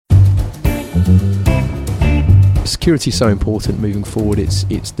Security is so important moving forward. It's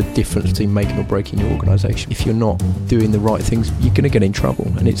the difference between making or breaking your organisation. If you're not doing the right things, you're going to get in trouble,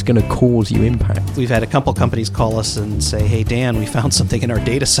 and it's going to cause you impact. We've had a couple companies call us and say, "Hey Dan, we found something in our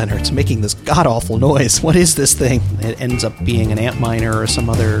data center. It's making this god-awful noise. What is this thing?" It ends up being an Antminer or some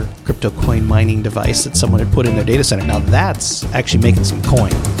other crypto coin mining device that someone had put in their data center. Now that's actually making some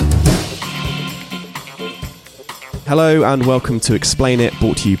coin. Hello and welcome to Explain It,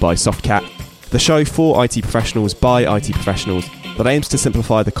 brought to you by Softcat, the show for IT professionals by IT professionals that aims to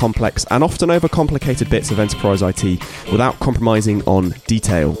simplify the complex and often overcomplicated bits of enterprise IT without compromising on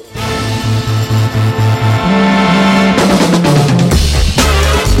detail.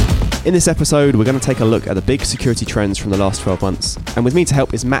 In this episode, we're going to take a look at the big security trends from the last 12 months. And with me to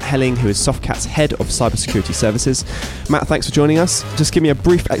help is Matt Helling, who is Softcat's head of cybersecurity services. Matt, thanks for joining us. Just give me a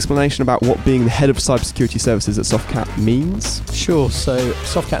brief explanation about what being the head of cybersecurity services at Softcat means. Sure. So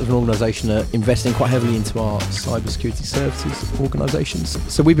Softcat is an organisation investing quite heavily into our cybersecurity services organisations.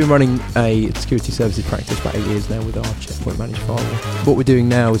 So we've been running a security services practice for 8 years now with our Checkpoint Managed Firewall. What we're doing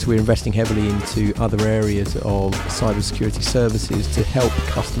now is we're investing heavily into other areas of cybersecurity services to help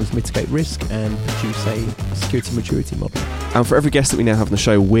customers mitigate risk and produce a security maturity model. And for every guest that we now have on the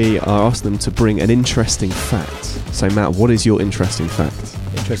show, we are asking them to bring an interesting fact. So Matt, what is your interesting fact?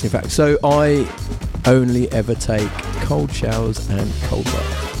 Interesting fact. So I only ever take cold showers and cold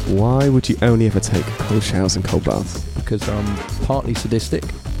baths. Why would you only ever take cold showers and cold baths? Because I'm partly sadistic,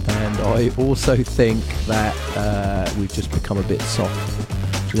 and I also think that we've just become a bit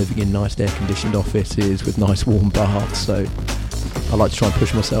soft living in nice air-conditioned offices with nice warm baths. So I like to try and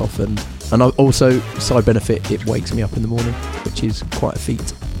push myself, and I also, side benefit, it wakes me up in the morning, which is quite a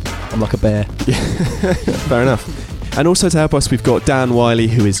feat. I'm like a bear. Fair enough. And also to help us, we've got Dan Wiley,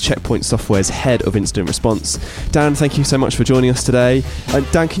 who is Checkpoint Software's head of incident response. Dan, thank you so much for joining us today.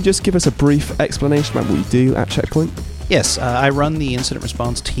 Dan, can you just give us a brief explanation about what you do at Checkpoint? Yes, I run the incident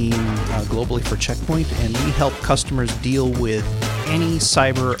response team globally for Checkpoint, and we help customers deal with any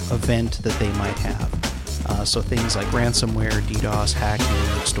cyber event that they might have. So things like ransomware, DDoS,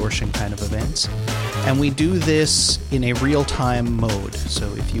 hacking, extortion kind of events. And we do this in a real-time mode.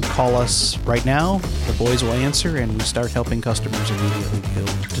 So if you call us right now, the boys will answer, and we start helping customers immediately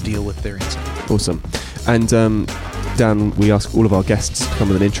to deal with their incident. Awesome. And Dan, we ask all of our guests to come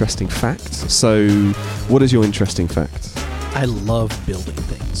with an interesting fact. So what is your interesting fact? I love building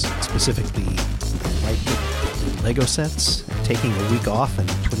things, specifically like Lego sets, taking a week off and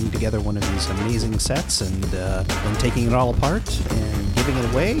putting together one of these amazing sets, and then taking it all apart and giving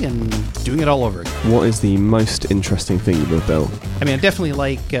it away and doing it all over again. What is the most interesting thing you've ever built? I mean, I definitely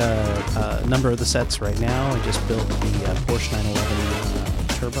like a number of the sets right now. I just built the Porsche 911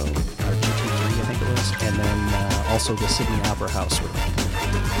 Turbo, or GT3 I think it was, and then also the Sydney Opera House.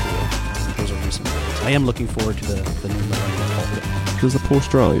 Those are recent builds. I am looking forward to the new Millennium Falcon. Does the Porsche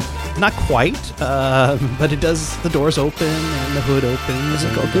drive? Not quite, but it does. The doors open and the hood opens. Has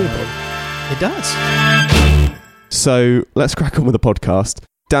it got a gearbox? It does. So let's crack on with the podcast.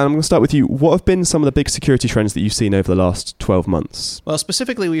 Dan, I'm going to start with you. What have been some of the big security trends that you've seen over the last 12 months? Well,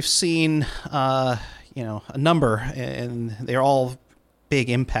 specifically, we've seen a number, and they're all big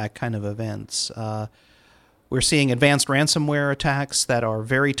impact kind of events. We're seeing advanced ransomware attacks that are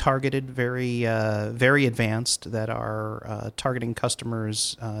very targeted, very advanced, that are targeting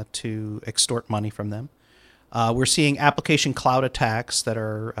customers to extort money from them. We're seeing application cloud attacks that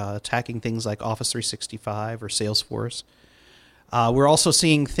are attacking things like Office 365 or Salesforce. We're also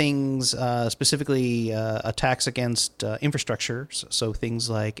seeing things, specifically attacks against infrastructure, so things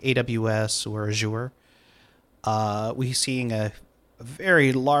like AWS or Azure. We're seeing a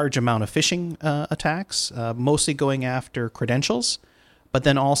very large amount of phishing attacks, mostly going after credentials, but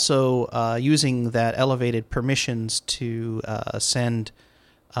then also using that elevated permissions to send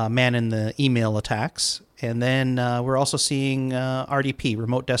man-in-the-email attacks. And then we're also seeing RDP,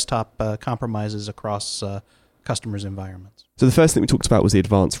 remote desktop compromises across customers' environments. So the first thing we talked about was the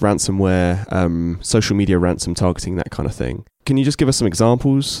advanced ransomware, social media ransom targeting, that kind of thing. Can you just give us some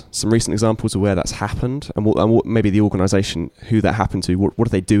examples, some recent examples of where that's happened, and what maybe the organisation, who that happened to, what do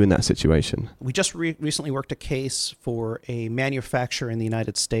they do in that situation? We just recently worked a case for a manufacturer in the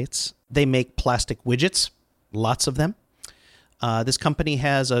United States. They make plastic widgets, lots of them. This company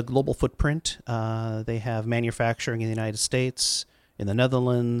has a global footprint. They have manufacturing in the United States, in the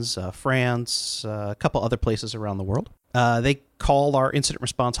Netherlands, France, a couple other places around the world. They called our incident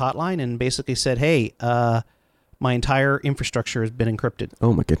response hotline and basically said, hey, my entire infrastructure has been encrypted.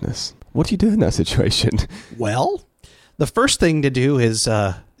 Oh my goodness. What do you do in that situation? Well, the first thing to do is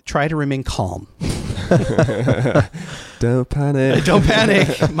try to remain calm. Don't panic. Don't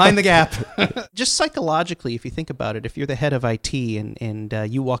panic. Mind the gap. Just psychologically, if you think about it, if you're the head of IT and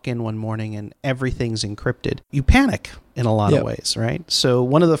you walk in one morning and everything's encrypted, you panic in a lot of ways, right? So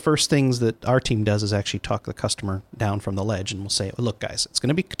one of the first things that our team does is actually talk the customer down from the ledge, and we'll say, look, guys, it's going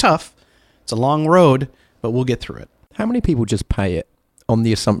to be tough. It's a long road, but we'll get through it. How many people just pay it on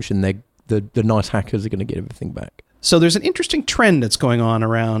the assumption the nice hackers are going to get everything back? So there's an interesting trend that's going on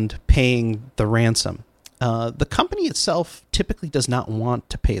around paying the ransom. The company itself typically does not want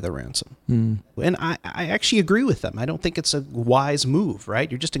to pay the ransom. And I actually agree with them. I don't think it's a wise move,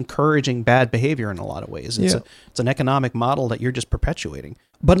 right? You're just encouraging bad behavior in a lot of ways. It's an economic model that you're just perpetuating.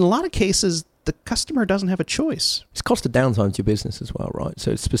 But in a lot of cases, the customer doesn't have a choice. It's cost of downtime to your business as well, right?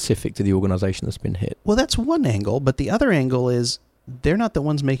 So it's specific to the organization that's been hit. Well, that's one angle. But the other angle is they're not the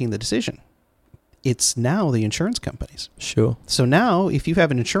ones making the decision. It's now the insurance companies. Sure. So now, if you have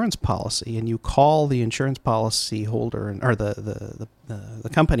an insurance policy and you call the insurance policy holder or the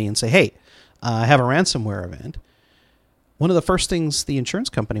company and say, "Hey, I have a ransomware event," one of the first things the insurance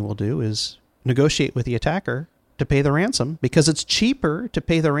company will do is negotiate with the attacker to pay the ransom, because it's cheaper to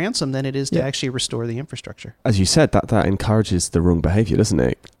pay the ransom than it is to actually restore the infrastructure. As you said, that encourages the wrong behavior, doesn't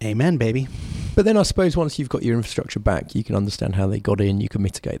it? Amen, baby. But then I suppose once you've got your infrastructure back, you can understand how they got in. You can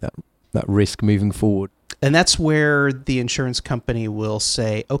mitigate that risk moving forward. And that's where the insurance company will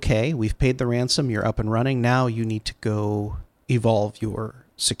say, okay, we've paid the ransom, you're up and running, now you need to go evolve your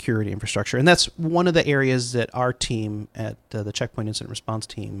security infrastructure. And that's one of the areas that our team at the Checkpoint Incident Response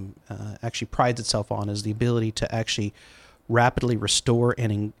team actually prides itself on, is the ability to actually rapidly restore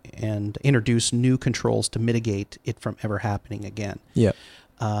and introduce new controls to mitigate it from ever happening again. Yeah.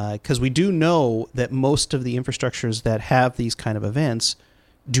 Because we do know that most of the infrastructures that have these kind of events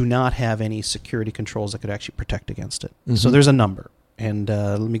do not have any security controls that could actually protect against it. Mm-hmm. So there's a number, and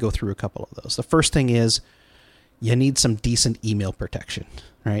let me go through a couple of those. The first thing is you need some decent email protection,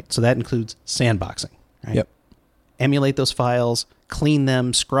 right? So that includes sandboxing, right? Yep. Emulate those files, clean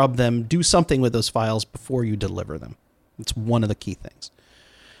them, scrub them, do something with those files before you deliver them. It's one of the key things.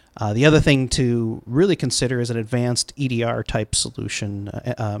 The other thing to really consider is an advanced EDR type solution,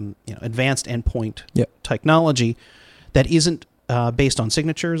 advanced endpoint technology that isn't based on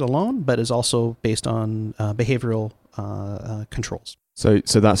signatures alone, but is also based on behavioral controls. So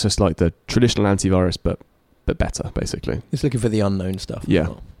that's just like the traditional antivirus, but better, basically. It's looking for the unknown stuff. Yeah.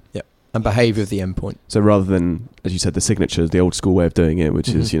 Well. Yeah. And behavior of the endpoint. So rather than, as you said, the signatures, the old school way of doing it, which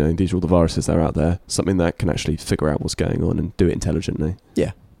is, these are all the viruses that are out there, something that can actually figure out what's going on and do it intelligently.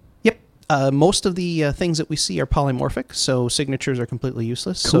 Yeah. Most of the things that we see are polymorphic, so signatures are completely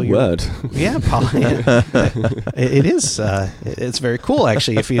useless. Cool word. Yeah, it is. It's very cool,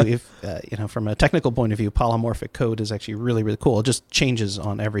 actually. If from a technical point of view, polymorphic code is actually really, really cool. It just changes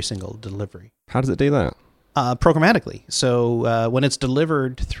on every single delivery. How does it do that? Programmatically. So when it's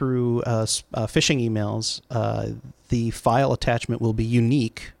delivered through phishing emails, the file attachment will be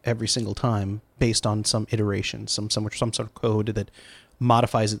unique every single time based on some iteration, some sort of code that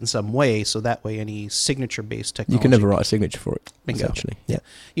modifies it in some way, so that way any signature-based technology... You can never write a signature for it, Bingo. essentially. Yeah.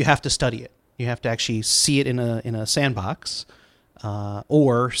 You have to study it. You have to actually see it in a sandbox,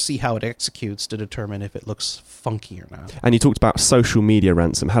 or see how it executes to determine if it looks funky or not. And you talked about social media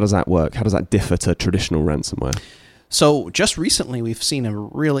ransom. How does that work? How does that differ to traditional ransomware? So just recently, we've seen a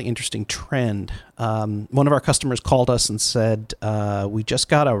really interesting trend. One of our customers called us and said, we just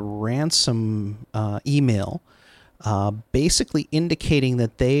got a ransom email basically indicating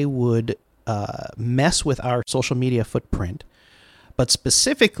that they would mess with our social media footprint. But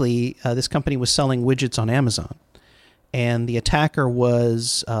specifically, this company was selling widgets on Amazon. And the attacker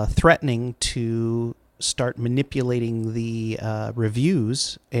was threatening to start manipulating the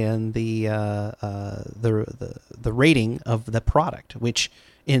reviews and the rating of the product, which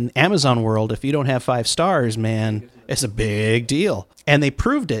in Amazon world, if you don't have 5 stars, man, it's a big deal. And they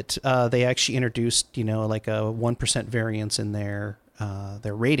proved it. They actually introduced, like a 1% variance in their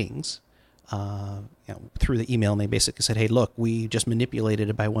ratings through the email. And they basically said, hey, look, we just manipulated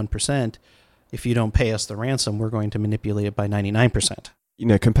it by 1%. If you don't pay us the ransom, we're going to manipulate it by 99%.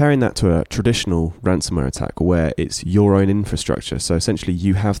 Comparing that to a traditional ransomware attack where it's your own infrastructure, so essentially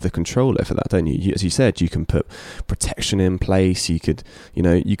you have the control over that, don't you? As you said, you can put protection in place. You could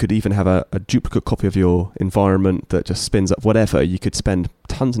even have a duplicate copy of your environment that just spins up whatever. You could spend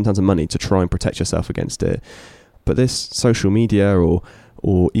tons and tons of money to try and protect yourself against it. But this social media or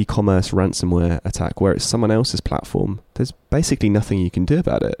e-commerce ransomware attack where it's someone else's platform, there's basically nothing you can do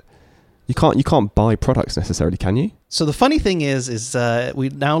about it. You can't buy products necessarily, can you? So the funny thing is we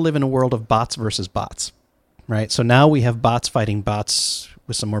now live in a world of bots versus bots, right? So now we have bots fighting bots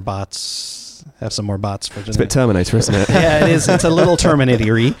with some more bots. Have some more bots for It's a bit Terminator, isn't it? Yeah, it is. It's a little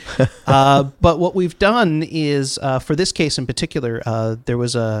Terminator-y. But what we've done is, for this case in particular, there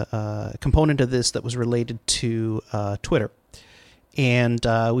was a component of this that was related to Twitter. And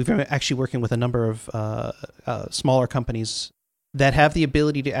we've been actually working with a number of smaller companies that have the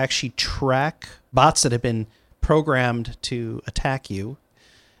ability to actually track bots that have been programmed to attack you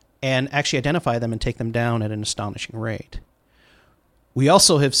and actually identify them and take them down at an astonishing rate. We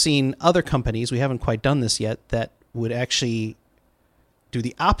also have seen other companies, we haven't quite done this yet, that would actually do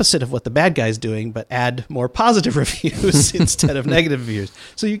the opposite of what the bad guy's doing, but add more positive reviews instead of negative reviews.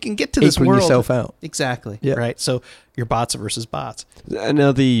 So you can get to this Equaling world. yourself out. Exactly. Yeah. Right. So your bots versus bots. And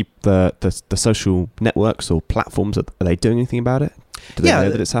are the social networks or platforms, are they doing anything about it? Do they know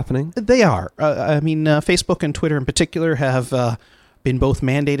that it's happening? They are. Facebook and Twitter in particular have been both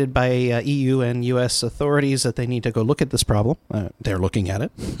mandated by EU and US authorities that they need to go look at this problem. They're looking at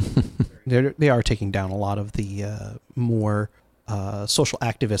it. They are taking down a lot of the more social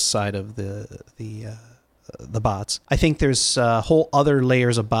activist side of the bots. I think there's whole other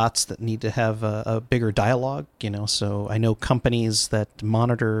layers of bots that need to have a bigger dialogue. So I know companies that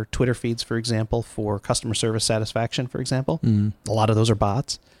monitor Twitter feeds, for example, for customer service satisfaction, for example. A lot of those are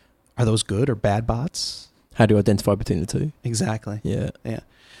bots. Are those good or bad bots? How do you identify between the two? Exactly. Yeah.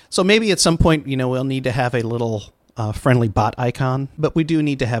 So maybe at some point, we'll need to have a little friendly bot icon, but we do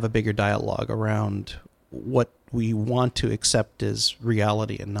need to have a bigger dialogue around what we want to accept as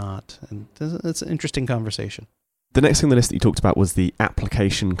reality and not. And it's an interesting conversation. The next thing on the list that you talked about was the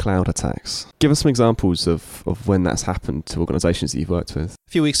application cloud attacks. Give us some examples of when that's happened to organizations that you've worked with.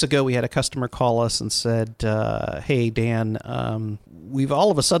 A few weeks ago, we had a customer call us and said, hey, Dan, we've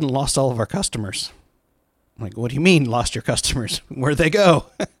all of a sudden lost all of our customers. I'm like, what do you mean lost your customers? Where'd they go?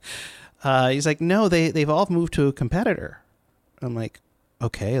 He's like, no, they've all moved to a competitor. I'm like,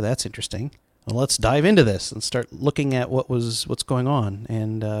 okay, that's interesting. Well, let's dive into this and start looking at what's going on.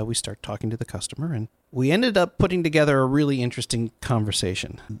 And we start talking to the customer, and we ended up putting together a really interesting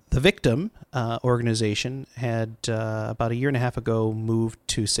conversation. The victim organization had about a year and a half ago moved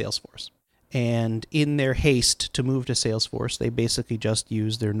to Salesforce. And in their haste to move to Salesforce, they basically just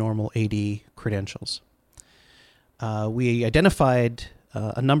used their normal AD credentials. We identified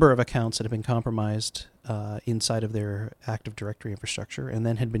a number of accounts that had been compromised inside of their Active Directory infrastructure and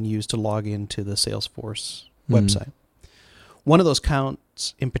then had been used to log into the Salesforce website. One of those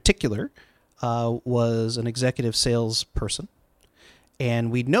accounts in particular was an executive salesperson. And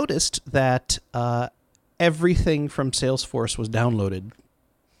we noticed that everything from Salesforce was downloaded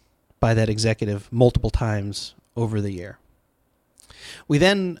by that executive multiple times over the year. We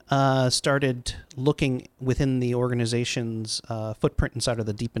then started looking within the organization's footprint inside of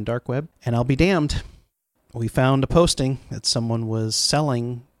the deep and dark web, and I'll be damned, we found a posting that someone was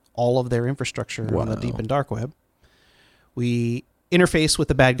selling all of their infrastructure on the deep and dark web. We interface with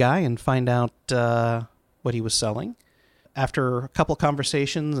the bad guy and find out what he was selling. After a couple of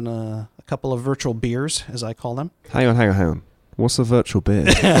conversations and a couple of virtual beers, as I call them. Hang on. What's a virtual beer?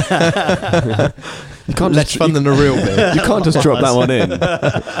 You can't Less fun than a real beer. You can't just drop that one in.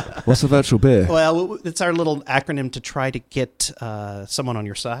 What's a virtual beer? Well, it's our little acronym to try to get someone on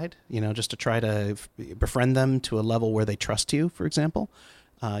your side, just to try to befriend them to a level where they trust you, for example.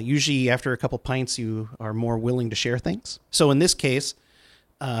 Usually after a couple pints, you are more willing to share things. So in this case,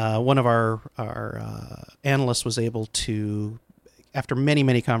 one of our analysts was able to, after many,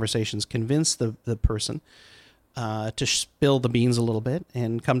 many conversations, convince the person to spill the beans a little bit,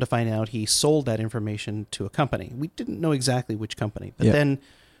 and come to find out he sold that information to a company. We didn't know exactly which company, but then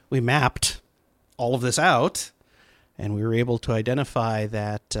we mapped all of this out, and we were able to identify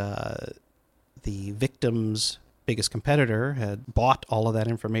that the victim's biggest competitor had bought all of that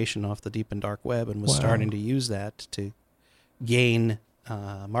information off the deep and dark web and was starting to use that to gain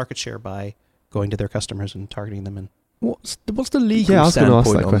market share by going to their customers and targeting them. And what's the legal I was going to ask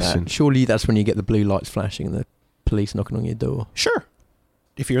standpoint that on question. that? Surely that's when you get the blue lights flashing and the police knocking on your door. sure,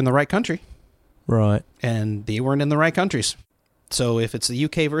 if you're in the right country. Right. And they weren't in the right countries. So if it's the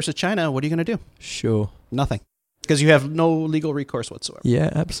UK versus China, what are you going to do? Sure. Nothing. Because you have no legal recourse whatsoever. Yeah,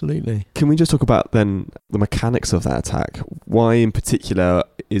 absolutely. Can we just talk about then the mechanics of that attack? Why in particular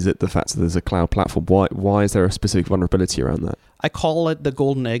is it the fact that there's a cloud platform? Why is there a specific vulnerability around that? I call it the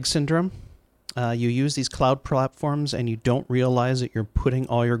golden egg syndrome. You use these cloud platforms and you don't realize that you're putting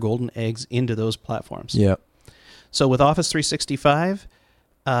all your golden eggs into those platforms. Yeah. So with Office 365,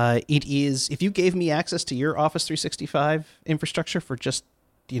 it is, if you gave me access to your Office 365 infrastructure for just,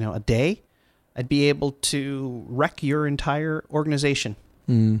 a day, I'd be able to wreck your entire organization.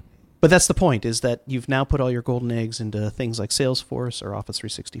 But that's the point, is that you've now put all your golden eggs into things like Salesforce or Office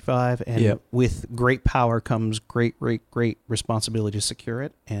 365, and Yep. with great power comes great responsibility to secure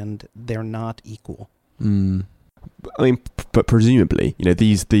it, and they're not equal. Mm. I mean, but presumably,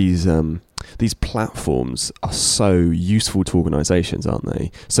 these platforms are so useful to organisations, aren't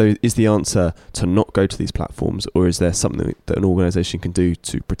they? So, is the answer to not go to these platforms, or is there something that an organisation can do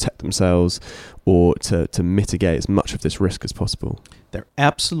to protect themselves, or to mitigate as much of this risk as possible? There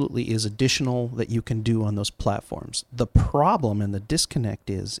absolutely is additional that you can do on those platforms. The problem and the disconnect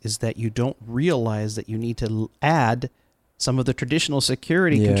is that you don't realize that you need to add some of the traditional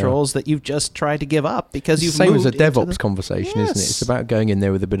security controls that you've just tried to give up because you've same moved as a into DevOps conversation, isn't it? It's about going in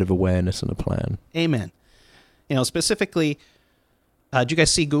there with a bit of awareness and a plan. Amen. Specifically, do you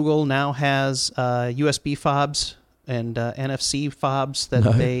guys see Google now has USB fobs and NFC fobs that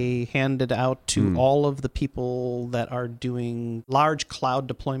they handed out to all of the people that are doing large cloud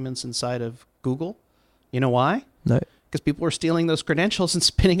deployments inside of Google? You know why? No. Because people were stealing those credentials and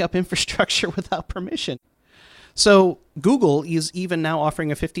spinning up infrastructure without permission. So Google is even now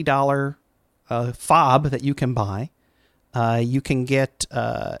offering a $50 fob that you can buy. You can get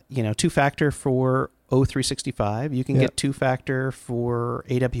two-factor for O365. You can get two-factor for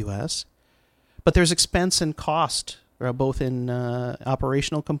AWS. But there's expense and cost, both in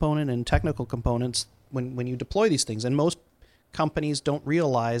operational component and technical components when you deploy these things. And most companies don't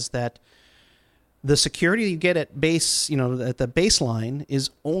realize that the security you get at base, at the baseline is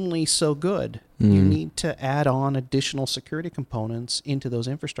only so good. You need to add on additional security components into those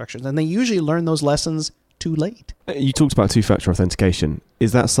infrastructures. And they usually learn those lessons too late. You talked about two-factor authentication.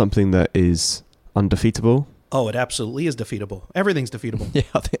 Is that something that is undefeatable? Oh, it absolutely is defeatable. Everything's defeatable. Yeah,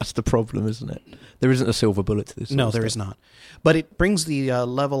 I think that's the problem, isn't it? There isn't a silver bullet to this. No, there is not. But it brings the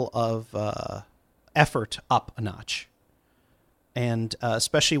level of effort up a notch. And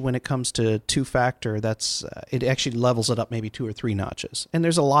especially when it comes to two-factor, it actually levels it up maybe 2 or 3 notches. And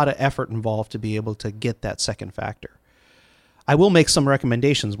there's a lot of effort involved to be able to get that second factor. I will make some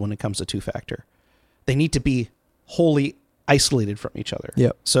recommendations when it comes to two-factor. They need to be wholly isolated from each other.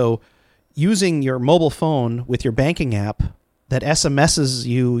 Yep. So using your mobile phone with your banking app that SMSs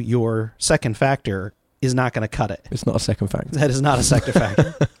you your second factor is not going to cut it. It's not a second factor. That is not a second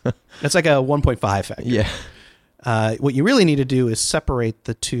factor. That's like a 1.5 factor. Yeah. What you really need to do is separate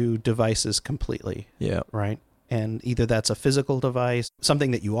the two devices completely. Yeah. Right? And either that's a physical device,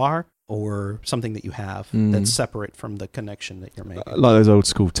 something that you are, or something that you have that's separate from the connection that you're making. Like those old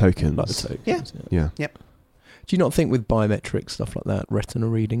school tokens. Like the tokens. Yeah. Yep. Do you not think with biometric stuff like that, retina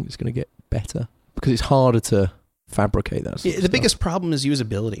reading is going to get better? Because it's harder to fabricate that sort of The biggest problem is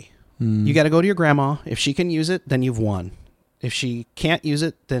usability. stuff. You got to go to your grandma. If she can use it, then you've won. If she can't use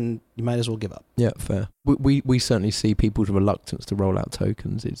it, then you might as well give up. Yeah, fair. We certainly see people's reluctance to roll out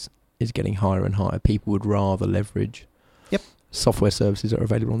tokens is getting higher and higher. People would rather leverage software services that are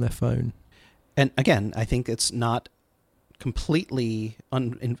available on their phone. And again, I think it's not completely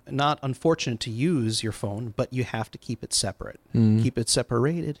not unfortunate to use your phone, but you have to keep it separate. Keep it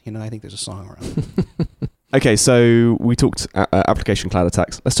separated. I think there's a song around it. Okay, so we talked application cloud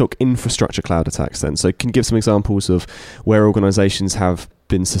attacks. Let's talk infrastructure cloud attacks then. So can you give some examples of where organizations have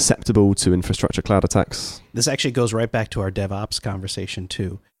been susceptible to infrastructure cloud attacks? This actually goes right back to our DevOps conversation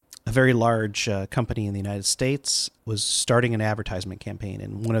too. A very large company in the United States was starting an advertisement campaign,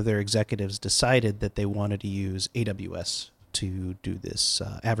 and one of their executives decided that they wanted to use AWS to do this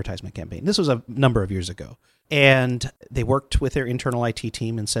advertisement campaign. This was a number of years ago. And they worked with their internal IT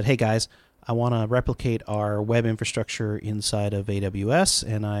team and said, hey guys, I want to replicate our web infrastructure inside of AWS,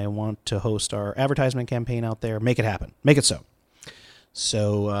 and I want to host our advertisement campaign out there. Make it happen. Make it so.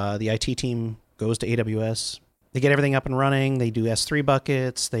 So the IT team goes to AWS. They get everything up and running. They do S3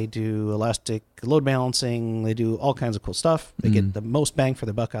 buckets. They do elastic load balancing. They do all kinds of cool stuff. They get the most bang for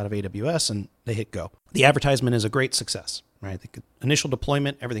their buck out of AWS, and they hit go. The advertisement is a great success, right? The initial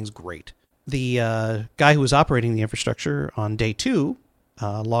deployment, everything's great. The guy who was operating the infrastructure on day 2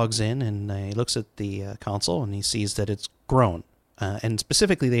 logs in, and he looks at the console, and he sees that it's grown. And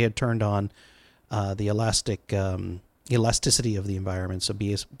specifically, they had turned on the elasticity of the environment, so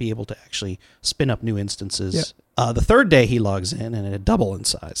be able to actually spin up new instances. Yeah. The third day he logs in, and it had doubled in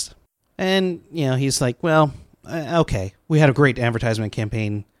size. And he's like, well, okay, we had a great advertisement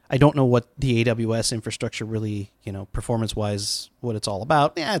campaign. I don't know what the AWS infrastructure really, performance-wise, what it's all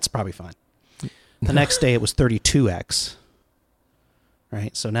about. Yeah, it's probably fine. The next day it was 32x.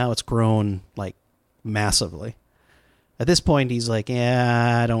 Right? So now it's grown like massively. At this point, he's like,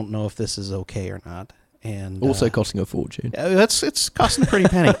 yeah, I don't know if this is okay or not. And Also costing a fortune. it's costing a pretty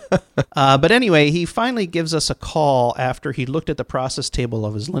penny. But anyway, he finally gives us a call after he looked at the process table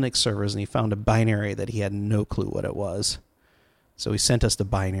of his Linux servers and he found a binary that he had no clue what it was. So he sent us the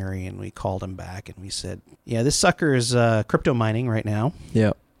binary and we called him back and we said, yeah, this sucker is crypto mining right now.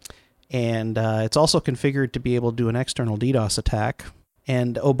 Yeah. And it's also configured to be able to do an external DDoS attack.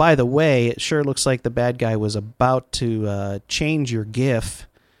 And, oh, by the way, it sure looks like the bad guy was about to change your GIF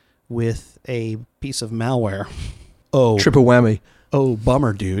with a piece of malware. Oh, Triple whammy. oh,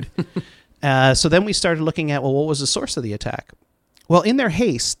 bummer, dude. So then we started looking at, well, what was the source of the attack? Well, in their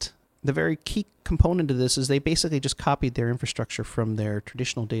haste, the very key component of this is they basically just copied their infrastructure from their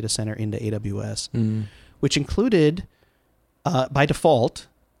traditional data center into AWS, which included, by default,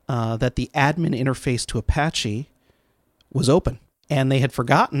 that the admin interface to Apache was open. And they had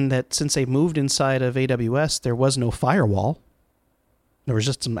forgotten that since they moved inside of AWS, there was no firewall. There was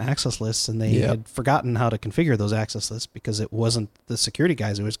just some access lists, and they had forgotten how to configure those access lists because it wasn't the security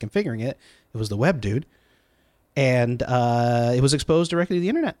guys who was configuring it. It was the web dude. And it was exposed directly to the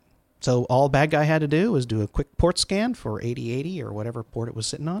internet. So all bad guy had to do was do a quick port scan for 8080 or whatever port it was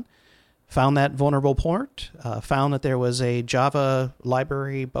sitting on. Found that vulnerable port. Found that there was a Java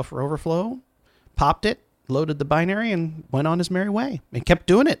library buffer overflow. Popped it, loaded the binary, and went on his merry way. And kept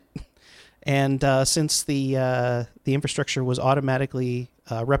doing it. And since the infrastructure was automatically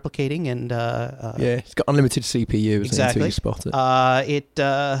replicating and it's got unlimited CPU exactly, until you spot it.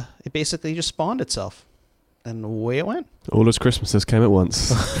 It basically just spawned itself, and away it went. All those Christmases came at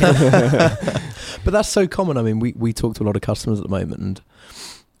once. But that's so common. I mean, we talk to a lot of customers at the moment, and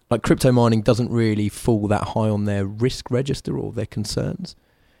like crypto mining doesn't really fall that high on their risk register or their concerns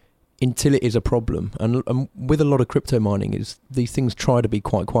until it is a problem. And with a lot of crypto mining, is these things try to be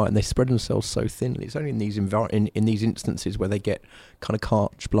quite quiet and they spread themselves so thinly. It's only in these in these instances where they get kind of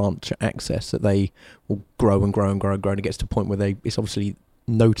carte blanche access that they will grow and grow and grow and grow, and it gets to a point where it's obviously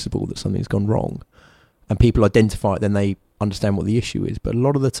noticeable that something's gone wrong, and people identify it. Then they understand what the issue is. But a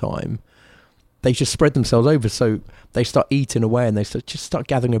lot of the time, they just spread themselves over, so they start eating away and they start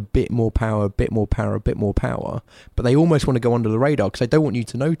gathering a bit more power, but they almost want to go under the radar because they don't want you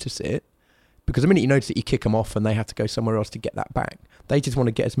to notice it, because the minute you notice it, you kick them off and they have to go somewhere else to get that back. They just want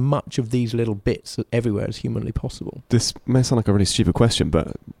to get as much of these little bits everywhere as humanly possible. This may sound like a really stupid question,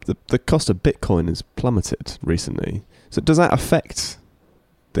 but the cost of Bitcoin has plummeted recently. So does that affect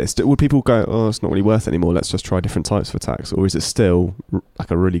this? Would people go, oh, it's not really worth it anymore, let's just try different types of attacks? Or is it still like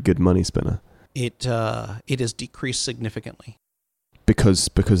a really good money spinner? It has decreased significantly because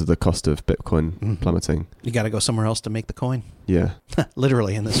of the cost of Bitcoin plummeting. You got to go somewhere else to make the coin. Yeah,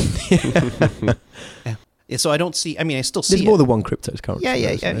 literally in this. Yeah. So I don't see. I mean, I still see. There's more than one cryptocurrency.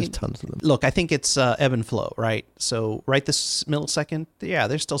 Yeah. There's tons of them. Look, I think it's ebb and flow, right? So right this millisecond, yeah,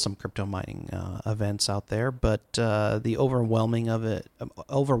 there's still some crypto mining events out there, but the overwhelming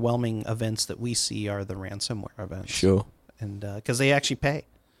events that we see are the ransomware events. Sure. And because they actually pay.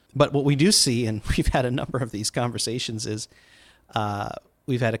 But what we do see, and we've had a number of these conversations, is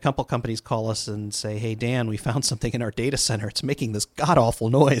we've had a couple companies call us and say, hey, Dan, we found something in our data center. It's making this god-awful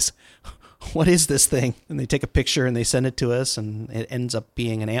noise. What is this thing? And they take a picture and they send it to us, and it ends up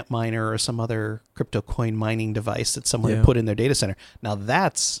being an Antminer or some other crypto coin mining device that someone had put in their data center. Now,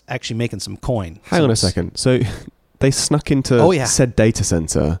 that's actually making some coin. Hang on a second. So they snuck into said data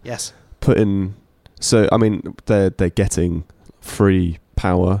center. Yes. Put in... So, I mean, they're getting free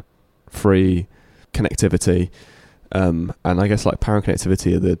power, free connectivity, and I guess like power and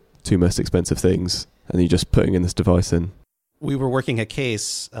connectivity are the two most expensive things, and you're just putting in this device in. We were working a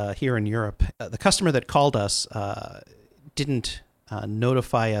case here in Europe. The customer that called us didn't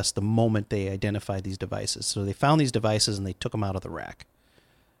notify us the moment they identified these devices. So they found these devices and they took them out of the rack.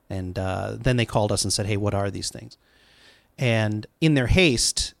 And then they called us and said, hey, what are these things? And in their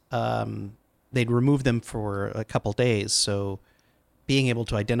haste, they'd removed them for a couple days. So being able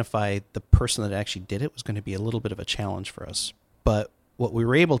to identify the person that actually did it was going to be a little bit of a challenge for us. But what we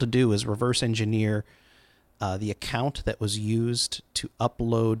were able to do is reverse engineer the account that was used to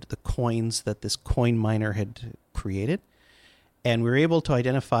upload the coins that this coin miner had created. And we were able to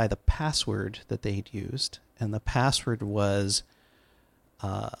identify the password that they'd used. And the password was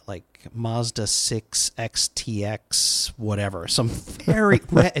like Mazda 6 XTX, whatever. Some very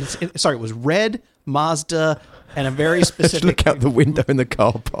it was red Mazda and a very specific... Look out the window in the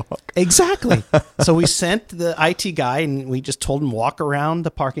car park. Exactly. So we sent the IT guy and we just told him walk around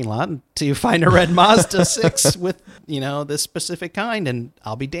the parking lot to find a red Mazda 6 with, this specific kind. And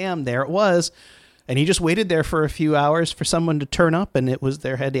I'll be damned, there it was. And he just waited there for a few hours for someone to turn up, and it was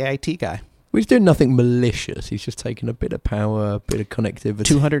their head IT guy. He's doing nothing malicious. He's just taking a bit of power, a bit of connectivity.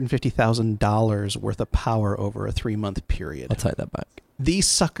 $250,000 worth of power over a 3-month period. I'll take that back. These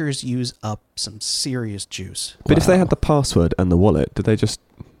suckers use up some serious juice. But if they had the password and the wallet, did they just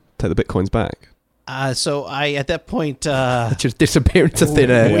take the bitcoins back? So I, at that point, just disappear into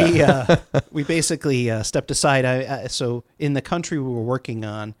thin air. we basically stepped aside. So in the country we were working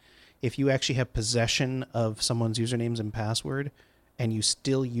on, if you actually have possession of someone's usernames and password and you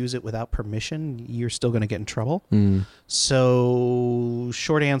still use it without permission, you're still going to get in trouble. So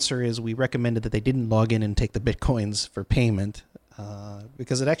short answer is we recommended that they didn't log in and take the bitcoins for payment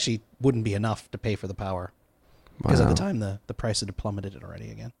because it actually wouldn't be enough to pay for the power. Because at the time, the price had plummeted already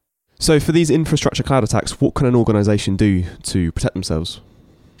again. So for these infrastructure cloud attacks, what can an organization do to protect themselves?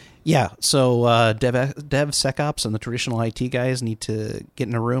 Yeah, so DevSecOps and the traditional IT guys need to get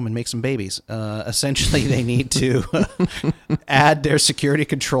in a room and make some babies. Essentially, they need to add their security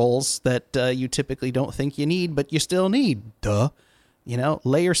controls that you typically don't think you need, but you still need. Duh.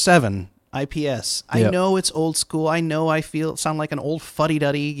 Layer 7, IPS. I know it's old school. I know I sound like an old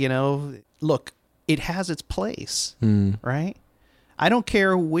fuddy-duddy, Look, it has its place, right? I don't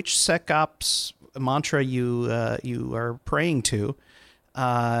care which SecOps mantra you are praying to.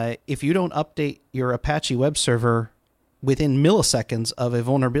 If you don't update your Apache web server within milliseconds of a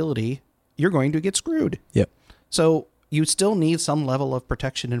vulnerability, you're going to get screwed. Yep. So you still need some level of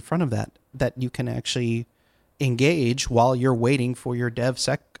protection in front of that you can actually engage while you're waiting for your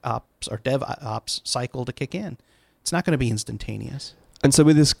DevSecOps or DevOps cycle to kick in. It's not going to be instantaneous. And so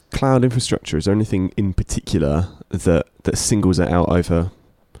with this cloud infrastructure, is there anything in particular that singles it out over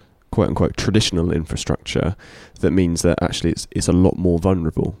quote-unquote traditional infrastructure that means that actually it's a lot more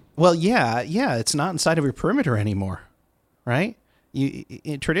vulnerable? Well, yeah, it's not inside of your perimeter anymore, right?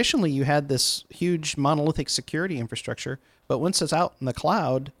 Traditionally, you had this huge monolithic security infrastructure, but once it's out in the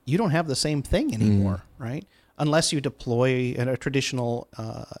cloud, you don't have the same thing anymore, right? Unless you deploy a traditional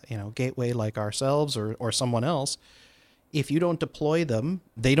gateway like ourselves or someone else. If you don't deploy them,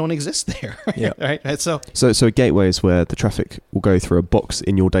 they don't exist there. Yeah. Right. So a gateway is where the traffic will go through a box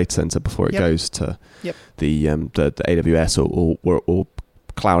in your data center before it goes to the AWS or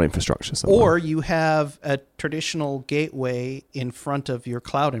cloud infrastructure somewhere. Or you have a traditional gateway in front of your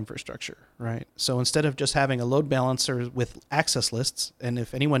cloud infrastructure, right? So instead of just having a load balancer with access lists, and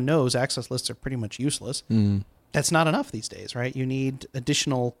if anyone knows, access lists are pretty much useless. That's not enough these days, right? You need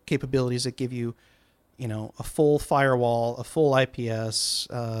additional capabilities that give you a full firewall, a full IPS,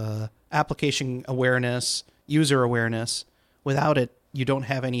 application awareness, user awareness. Without it, you don't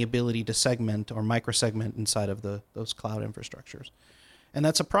have any ability to segment or microsegment inside of those cloud infrastructures. And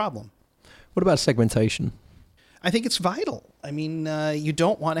that's a problem. What about segmentation? I think it's vital. I mean, you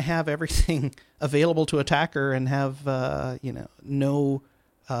don't want to have everything available to attacker and have, no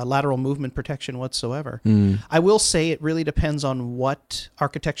lateral movement protection whatsoever. I will say it really depends on what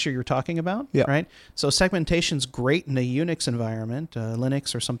architecture you're talking about, right? So segmentation's great in a Unix environment,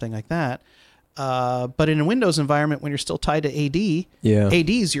 Linux or something like that. But in a Windows environment, when you're still tied to AD, AD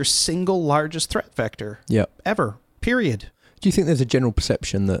is your single largest threat vector ever, period. Do you think there's a general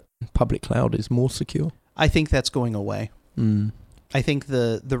perception that public cloud is more secure? I think that's going away. I think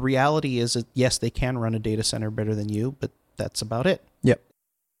the reality is that, yes, they can run a data center better than you, but that's about it. Yep.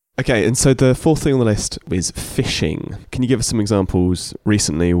 Okay, and so the fourth thing on the list is phishing. Can you give us some examples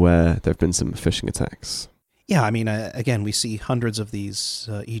recently where there have been some phishing attacks? Yeah, I mean, again, we see hundreds of these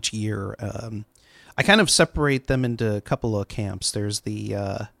each year. I kind of separate them into a couple of camps. There's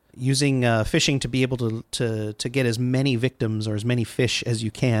the using phishing to be able to get as many victims or as many fish as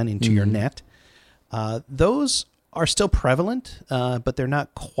you can into your net. Those are still prevalent, but they're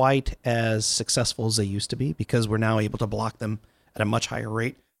not quite as successful as they used to be because we're now able to block them at a much higher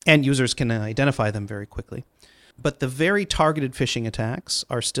rate. And users can identify them very quickly. But the very targeted phishing attacks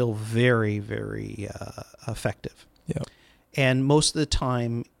are still very, very effective. Yeah. And most of the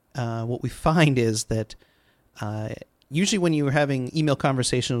time, what we find is that usually when you're having email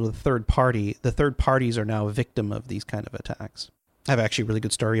conversations with a third party, the third parties are now a victim of these kind of attacks. I have actually a really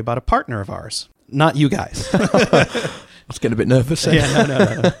good story about a partner of ours. Not you guys. I was getting a bit nervous. Yeah,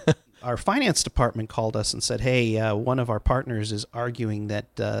 no. Our finance department called us and said, hey, one of our partners is arguing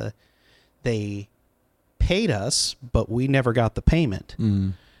that they paid us, but we never got the payment.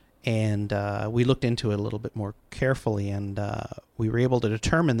 And we looked into it a little bit more carefully, and we were able to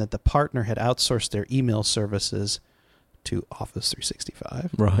determine that the partner had outsourced their email services to Office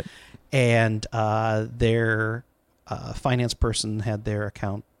 365. Right. And their finance person had their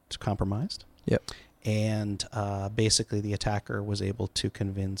account compromised. Yep. And basically the attacker was able to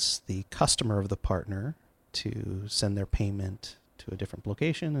convince the customer of the partner to send their payment to a different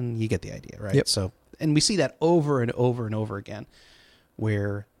location, and you get the idea, right? Yep. So, and we see that over and over and over again,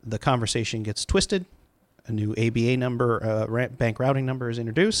 where the conversation gets twisted, a new ABA number, bank routing number is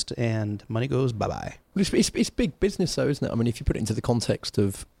introduced, and money goes bye-bye. Well, it's big business, though, isn't it? I mean, if you put it into the context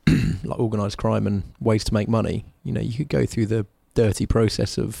of like organised crime and ways to make money, you know, you could go through the dirty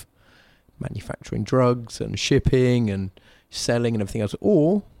process of manufacturing drugs and shipping and selling and everything else,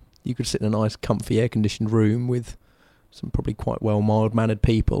 or you could sit in a nice, comfy, air-conditioned room with some probably quite well mild-mannered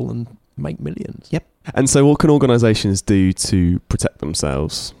people and make millions. Yep. And so what can organizations do to protect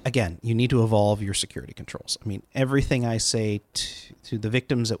themselves? Again, you need to evolve your security controls. I mean, everything I say to the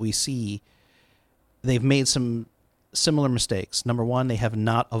victims that we see, they've made some similar mistakes. Number one, they have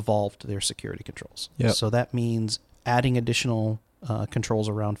not evolved their security controls. Yep. So that means adding additional controls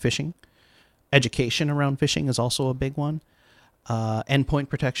around phishing. Education around phishing is also a big one. Endpoint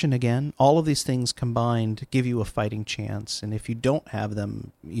protection, again, all of these things combined give you a fighting chance. And if you don't have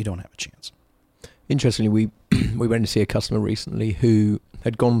them, you don't have a chance. Interestingly, we went to see a customer recently who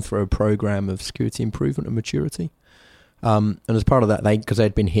had gone through a program of security improvement and maturity. And as part of that, because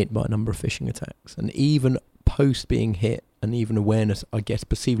they'd been hit by a number of phishing attacks. And even post being hit, and even awareness, I guess,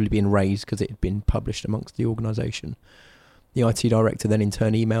 perceivably being raised because it had been published amongst the organisation, the IT director then in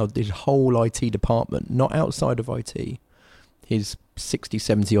turn emailed his whole IT department, not outside of IT, his 60,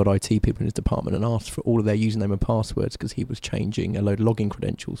 70 odd IT people in his department, and asked for all of their username and passwords because he was changing a load of login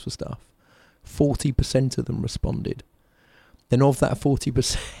credentials for stuff. 40% of them responded. Then of that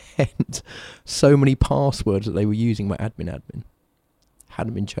 40%, so many passwords that they were using were admin.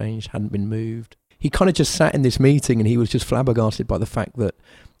 Hadn't been changed, hadn't been moved. He kind of just sat in this meeting and he was just flabbergasted by the fact that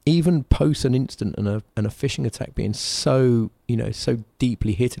even post an incident and a phishing attack being so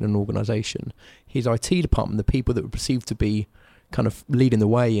deeply hit in an organisation, his IT department, the people that were perceived to be kind of leading the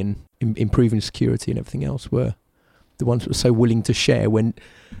way in improving security and everything else, were the ones that were so willing to share when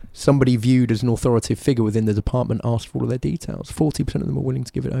somebody viewed as an authoritative figure within the department asked for all of their details. 40% of them were willing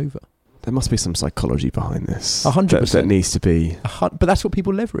to give it over. There must be some psychology behind this. 100%. That needs to be. But that's what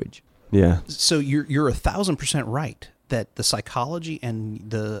people leverage. Yeah. So you're 1,000% right that the psychology and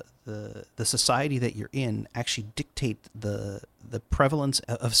the society that you're in actually dictate the prevalence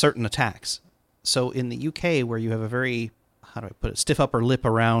of certain attacks. So in the UK, where you have a very, how do I put it, stiff upper lip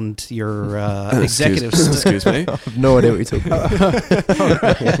around your executive... Excuse me. I have no idea what you're talking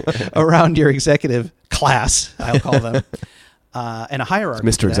about. Around your executive class, I'll call them. And a hierarchy.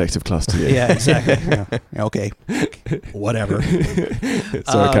 It's Mr. Executive Class to you. Yeah, exactly. Yeah. Okay. Whatever.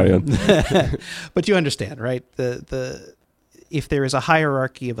 Sorry, carry on. But you understand, right? If there is a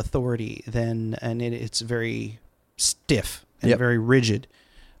hierarchy of authority, then it's very stiff and very rigid.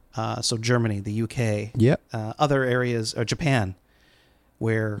 So Germany, the UK, other areas, or Japan,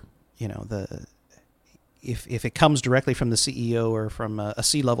 where if it comes directly from the CEO or from a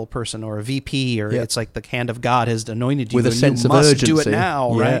C-level person or a VP, or it's like the hand of God has anointed you with a sense of urgency. Do it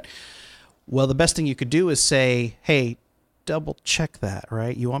now, right? Well, the best thing you could do is say, "Hey, double check that,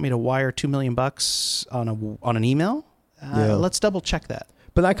 right? You want me to wire $2 million on an email? Let's double check that."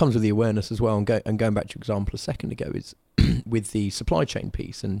 But that comes with the awareness as well. And going back to your example a second ago is with the supply chain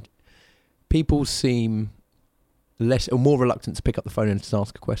piece, and people seem less or more reluctant to pick up the phone and just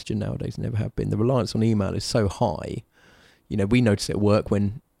ask a question nowadays than ever have been. The reliance on email is so high. We notice it at work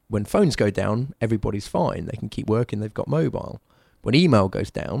when phones go down, everybody's fine. They can keep working. They've got mobile. When email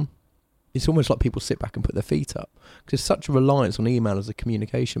goes down, it's almost like people sit back and put their feet up because there's such a reliance on email as a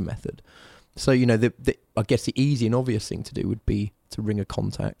communication method. So, I guess the easy and obvious thing to do would be to ring a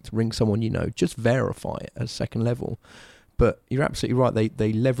contact, ring someone just verify it at a second level. But you're absolutely right.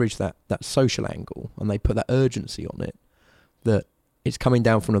 They leverage that social angle and they put that urgency on it, that it's coming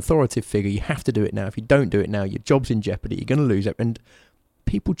down from an authoritative figure. You have to do it now. If you don't do it now, your job's in jeopardy. You're going to lose it. And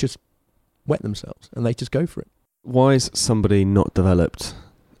people just wet themselves and they just go for it. Why has somebody not developed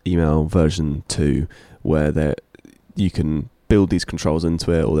email version 2 where you can build these controls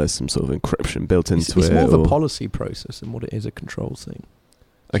into it, or there's some sort of encryption built into it? It's more of a policy process than what it is a controls thing.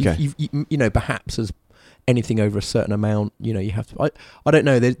 Okay. You perhaps as anything over a certain amount, you have to. I don't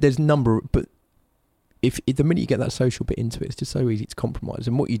know. There's number, but if the minute you get that social bit into it, it's just so easy to compromise.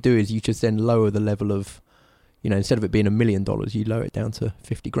 And what you do is you just then lower the level of, instead of it being $1 million, you lower it down to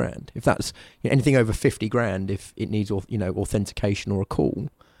 50 grand. If that's anything over 50 grand, if it needs authentication or a call,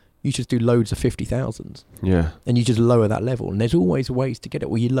 you just do loads of 50,000s. Yeah. And you just lower that level. And there's always ways to get it.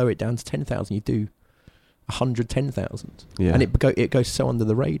 Well, you lower it down to 10,000. You do 110,000. Yeah. And it goes so under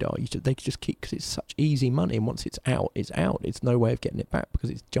the radar. They could just keep, because it's such easy money. And once it's out, it's out. It's no way of getting it back because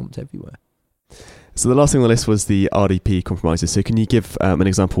it's jumped everywhere. So the last thing on the list was the RDP compromises. So can you give an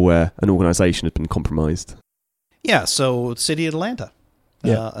example where an organisation has been compromised? Yeah, so City of Atlanta.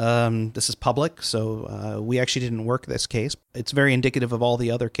 Yeah. This is public, so we actually didn't work this case. It's very indicative of all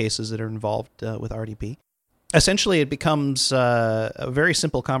the other cases that are involved with RDP. Essentially, it becomes a very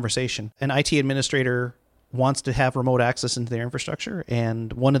simple conversation. An IT administrator wants to have remote access into their infrastructure,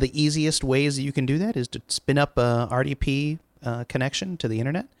 and one of the easiest ways that you can do that is to spin up a RDP connection to the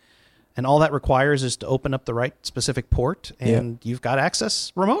internet. And all that requires is to open up the right specific port, and you've got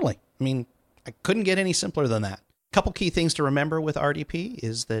access remotely. I mean, I couldn't get any simpler than that. Couple key things to remember with RDP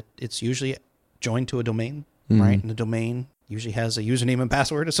is that it's usually joined to a domain, right? And the domain usually has a username and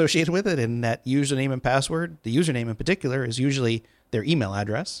password associated with it. And that username and password, the username in particular, is usually their email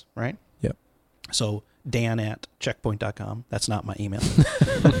address, right? Yep. So Dan@checkpoint.com. That's not my email.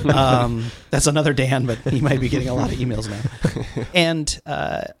 That's another Dan, but he might be getting a lot of emails now. And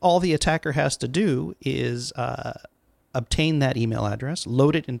all the attacker has to do is obtain that email address,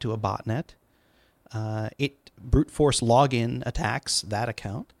 load it into a botnet. It brute force login attacks that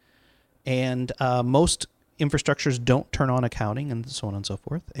account. And most infrastructures don't turn on accounting and so on and so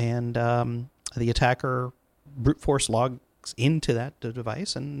forth. And the attacker brute force logs into that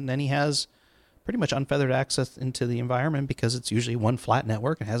device, and then he has pretty much unfeathered access into the environment because it's usually one flat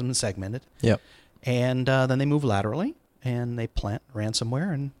network and hasn't been segmented. Yep. And then they move laterally and they plant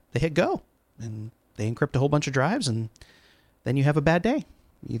ransomware and they hit go. And they encrypt a whole bunch of drives, and then you have a bad day.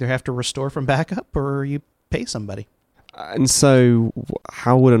 You either have to restore from backup or you pay somebody. And so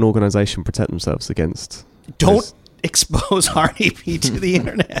how would an organization protect themselves against? Don't expose RDP to the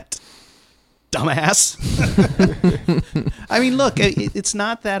internet, dumbass. I mean, look, it's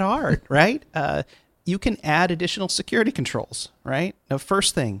not that hard, right? You can add additional security controls, right? Now,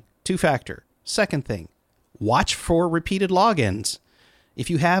 first thing, 2-factor. Second thing, watch for repeated logins. If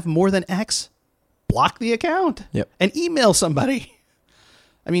you have more than X, block the account and email somebody.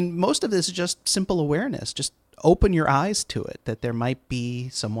 I mean, most of this is just simple awareness. Just open your eyes to it, that there might be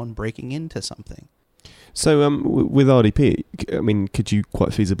someone breaking into something. So with RDP, I mean, could you quite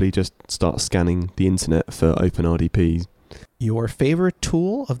feasibly just start scanning the internet for open RDP? Your favorite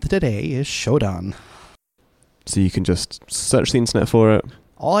tool of the today is Shodan. So you can just search the internet for it?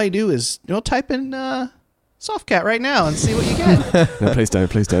 All I do is type in Softcat right now and see what you get. No, please don't.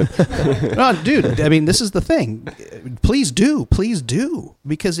 Please don't. No, dude, I mean, this is the thing. Please do.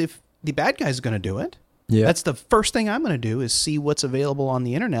 Because if the bad guy's going to do it, that's the first thing I'm going to do is see what's available on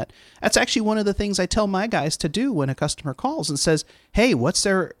the internet. That's actually one of the things I tell my guys to do when a customer calls and says, hey, what's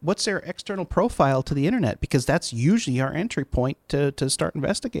their external profile to the internet? Because that's usually our entry point to start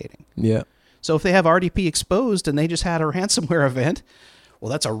investigating. Yeah. So if they have RDP exposed and they just had a ransomware event,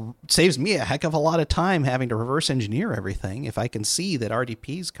 well, saves me a heck of a lot of time having to reverse engineer everything. If I can see that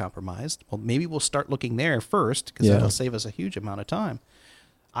RDP is compromised, well, maybe we'll start looking there first, because that'll save us a huge amount of time.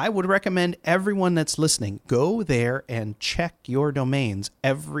 I would recommend everyone that's listening, go there and check your domains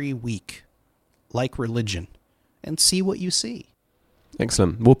every week, like religion, and see what you see.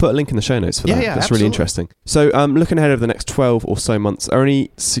 Excellent. We'll put a link in the show notes for that. That's absolutely. Really interesting. So looking ahead over the next 12 or so months, are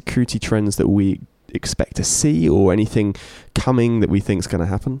any security trends that we expect to see, or anything coming that we think is going to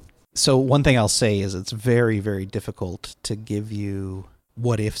happen? So one thing I'll say is it's very, very difficult to give you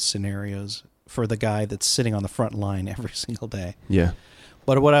what-if scenarios for the guy that's sitting on the front line every single day. Yeah.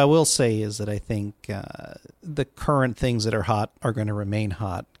 But what I will say is that I think the current things that are hot are going to remain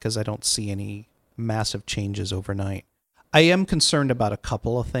hot, because I don't see any massive changes overnight. I am concerned about a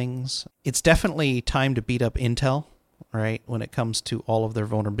couple of things. It's definitely time to beat up Intel, right, when it comes to all of their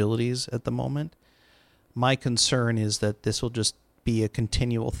vulnerabilities at the moment. My concern is that this will just be a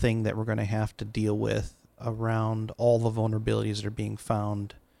continual thing that we're going to have to deal with around all the vulnerabilities that are being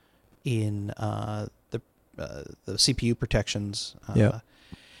found in the CPU protections.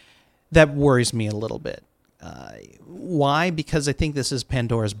 That worries me a little bit. Why? Because I think this is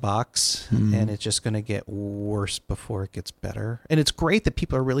Pandora's box, and it's just going to get worse before it gets better. And it's great that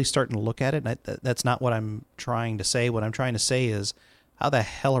people are really starting to look at it. And that's not what I'm trying to say. What I'm trying to say is, how the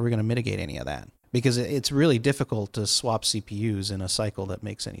hell are we going to mitigate any of that? Because it's really difficult to swap CPUs in a cycle that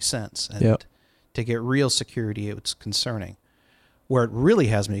makes any sense. And to get real security, it's concerning. Where it really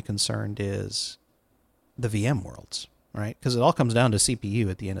has me concerned is the VM worlds, right? Because it all comes down to CPU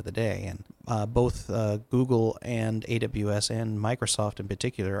at the end of the day. And both Google and AWS and Microsoft in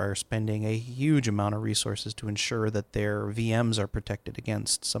particular are spending a huge amount of resources to ensure that their VMs are protected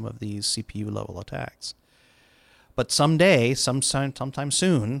against some of these CPU-level attacks. But someday, sometime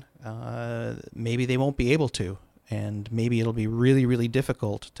soon, maybe they won't be able to. And maybe it'll be really, really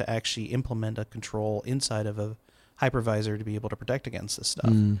difficult to actually implement a control inside of a hypervisor to be able to protect against this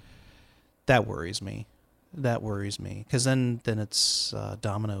stuff. That worries me. Because then it's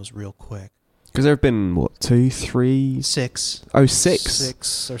dominoes real quick. Because there have been, what, 2, 3? 6. Oh, 6?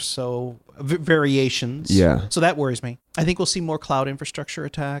 6 or so variations. Yeah. So that worries me. I think we'll see more cloud infrastructure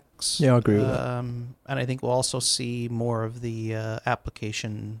attacks. Yeah, I agree with that. And I think we'll also see more of the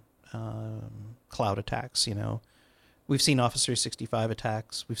application cloud attacks. We've seen Office 365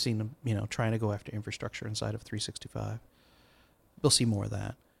 attacks. We've seen them, trying to go after infrastructure inside of 365. We'll see more of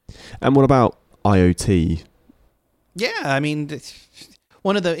that. And what about IoT? Yeah, I mean,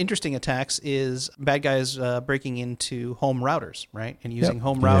 one of the interesting attacks is bad guys breaking into home routers, right? And using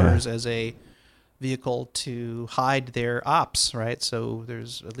home routers as a vehicle to hide their ops, right? So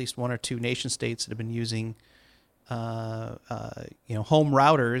there's at least 1 or 2 nation states that have been using home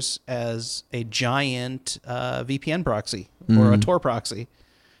routers as a giant VPN proxy or a Tor proxy,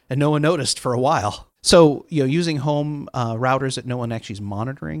 and no one noticed for a while. So using home routers that no one actually is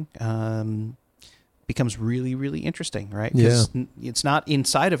monitoring becomes really, really interesting, right? Because it's not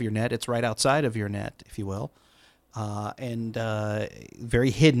inside of your net; it's right outside of your net, if you will, and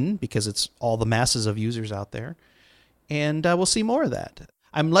very hidden because it's all the masses of users out there. And we'll see more of that.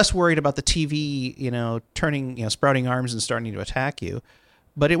 I'm less worried about the TV, turning, sprouting arms and starting to attack you,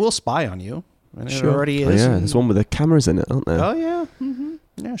 but it will spy on you. And it already is. Oh, yeah, there's one with the cameras in it, aren't there? Oh, yeah. Mm-hmm.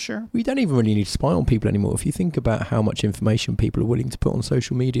 Yeah, sure. We don't even really need to spy on people anymore. If you think about how much information people are willing to put on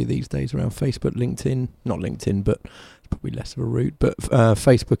social media these days around Facebook, LinkedIn, not LinkedIn, but it's probably less of a route, but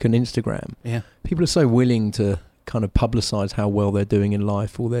Facebook and Instagram. Yeah. People are so willing to kind of publicize how well they're doing in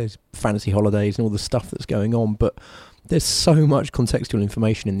life, all their fancy holidays and all the stuff that's going on, but there's so much contextual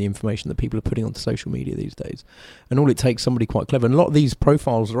information in the information that people are putting onto social media these days. And all it takes somebody quite clever. And a lot of these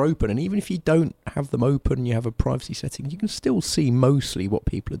profiles are open. And even if you don't have them open and you have a privacy setting, you can still see mostly what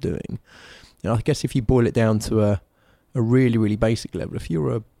people are doing. I guess if you boil it down to a really, really basic level, if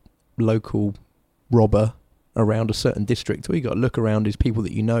you're a local robber around a certain district, all you got to look around is people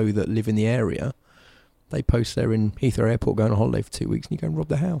that you know that live in the area. They post they're in Heathrow Airport going on holiday for 2 weeks and you go and rob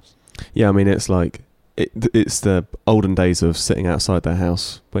their house. Yeah, I mean, it's like... It's the olden days of sitting outside their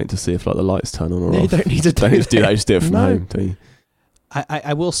house waiting to see if the lights turn on or off. You don't need to do that. Just do it from home, do you?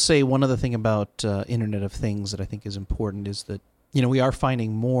 I will say one other thing about Internet of Things that I think is important is that we are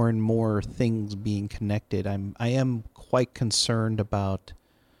finding more and more things being connected. I am quite concerned about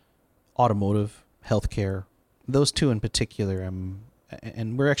automotive, healthcare, those two in particular.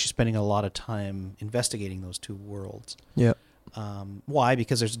 And we're actually spending a lot of time investigating those two worlds. Yeah. Why?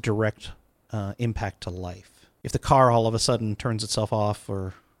 Because there's direct impact to life. If the car all of a sudden turns itself off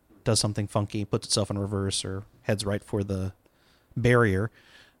or does something funky, puts itself in reverse or heads right for the barrier,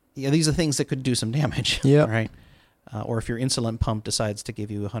 these are things that could do some damage. Yeah. Right. Or if your insulin pump decides to give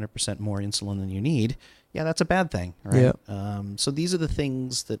you 100% more insulin than you need, that's a bad thing. Right. Yeah. So these are the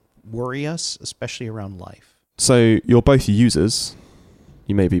things that worry us, especially around life. So you're both users.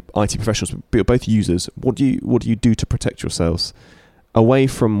 You may be IT professionals, but you're both users. What do you do to protect yourselves? Away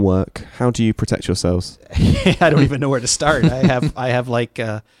from work, how do you protect yourselves? I don't even know where to start. I have like,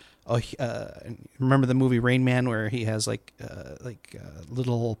 remember the movie Rain Man where he has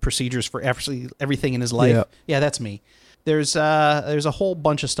little procedures for everything in his life? Yeah, that's me. There's a whole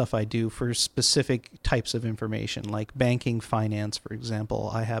bunch of stuff I do for specific types of information, like banking, finance, for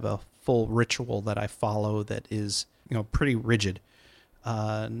example. I have a full ritual that I follow that is pretty rigid.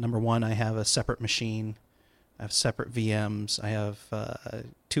 Number one, I have a separate machine. I have separate VMs. I have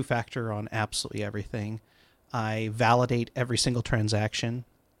two-factor on absolutely everything. I validate every single transaction.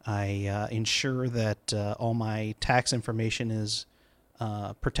 I ensure that all my tax information is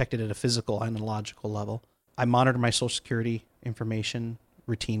protected at a physical and a logical level. I monitor my Social Security information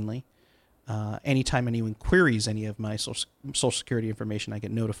routinely. Anytime anyone queries any of my Social Security information, I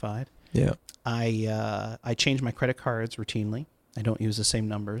get notified. Yeah. I change my credit cards routinely. I don't use the same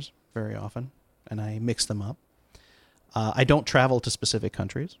numbers very often, and I mix them up. I don't travel to specific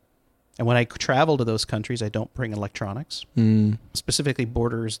countries. And when I travel to those countries, I don't bring electronics. Specifically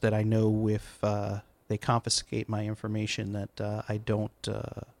borders that I know if they confiscate my information that I don't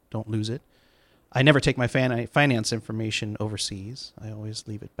lose it. I never take my finance information overseas. I always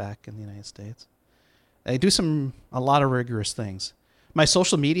leave it back in the United States. I do a lot of rigorous things. My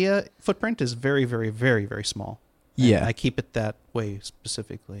social media footprint is very, very, very, very small. Yeah. I keep it that way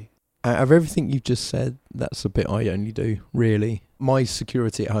specifically. Out of everything you've just said, that's a bit I only do, really. My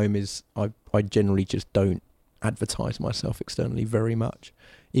security at home is I generally just don't advertise myself externally very much.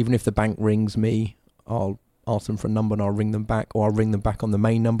 Even if the bank rings me, I'll ask them for a number and I'll ring them back, or I'll ring them back on the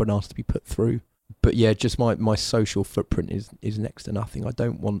main number and ask to be put through. But yeah, just my social footprint is next to nothing. I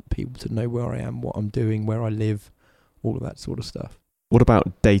don't want people to know where I am, what I'm doing, where I live, all of that sort of stuff. What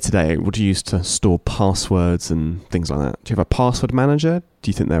about day-to-day? What do you use to store passwords and things like that? Do you have a password manager? Do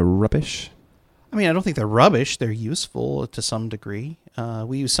you think they're rubbish? I mean, I don't think they're rubbish. They're useful to some degree.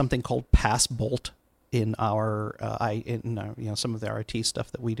 We use something called Passbolt in our some of the IT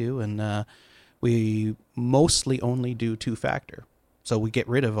stuff that we do, and we mostly only do two-factor. So we get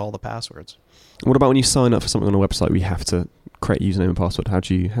rid of all the passwords. What about when you sign up for something on a website where you have to create a username and password? How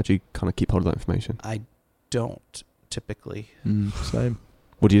do you kind of keep hold of that information? I don't typically. Same.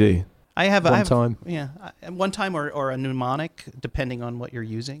 What do you do? I have time. Yeah, one time or a mnemonic, depending on what you're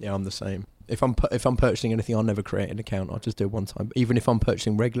using. Yeah, I'm the same. If I'm purchasing anything, I'll never create an account. I'll just do it one time. Even if I'm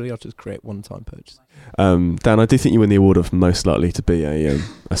purchasing regularly, I'll just create one-time purchase. Dan, I do think you win the award of most likely to be a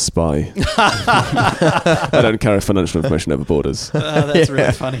spy. I don't carry financial information over borders. That's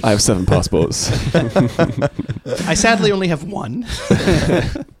really funny. I have 7 passports. I sadly only have one.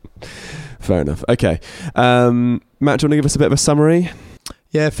 Fair enough. Okay. Matt, do you want to give us a bit of a summary?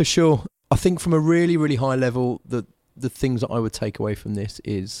 Yeah, for sure. I think from a really, really high level, the things that I would take away from this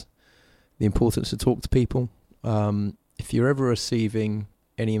is the importance to talk to people. If you're ever receiving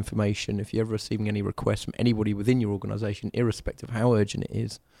any information, if you're ever receiving any requests from anybody within your organisation, irrespective of how urgent it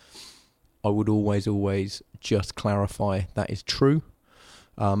is, I would always just clarify that is true.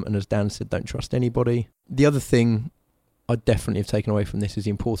 And as Dan said, don't trust anybody. The other thing I definitely have taken away from this is the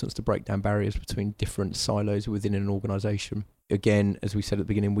importance to break down barriers between different silos within an organisation. Again, as we said at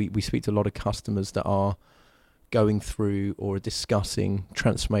the beginning, we speak to a lot of customers that are going through or discussing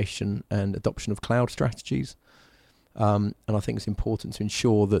transformation and adoption of cloud strategies. And I think it's important to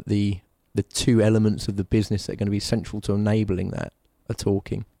ensure that the two elements of the business that are going to be central to enabling that are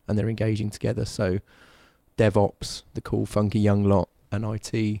talking and they're engaging together. So DevOps, the cool, funky young lot, and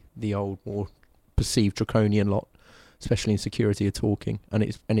IT, the old, more perceived draconian lot, especially in security, are talking, and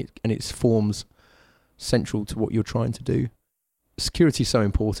its forms central to what you're trying to do. Security is so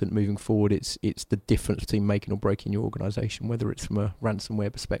important moving forward. It's the difference between making or breaking your organisation, whether it's from a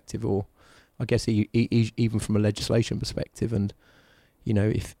ransomware perspective or, I guess, even from a legislation perspective. And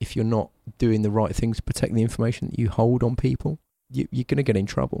if you're not doing the right things to protect the information that you hold on people, you're going to get in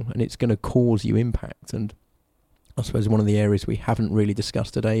trouble, and it's going to cause you impact. And I suppose one of the areas we haven't really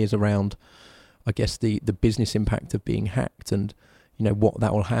discussed today is around, I guess, the business impact of being hacked, and what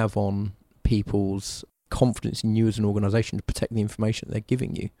that will have on people's confidence in you as an organisation to protect the information that they're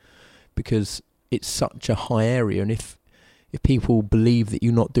giving you, because it's such a high area. And if people believe that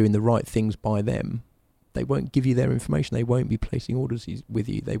you're not doing the right things by them, they won't give you their information. They won't be placing orders with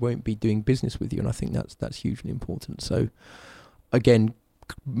you. They won't be doing business with you. And I think that's hugely important. So again,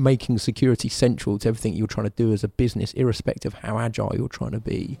 making security central to everything you're trying to do as a business, irrespective of how agile you're trying to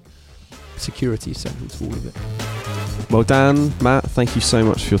be, security is central to all of it. Well, Dan, Matt, thank you so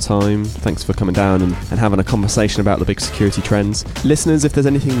much for your time. Thanks for coming down and having a conversation about the big security trends. Listeners, if there's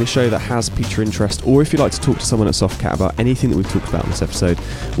anything in the show that has piqued your interest, or if you'd like to talk to someone at Softcat about anything that we've talked about in this episode,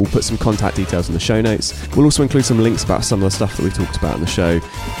 we'll put some contact details in the show notes. We'll also include some links about some of the stuff that we talked about in the show.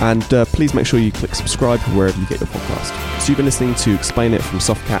 And please make sure you click subscribe wherever you get your podcast. So you've been listening to Explain It from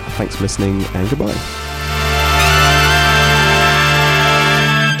Softcat. Thanks for listening, and goodbye.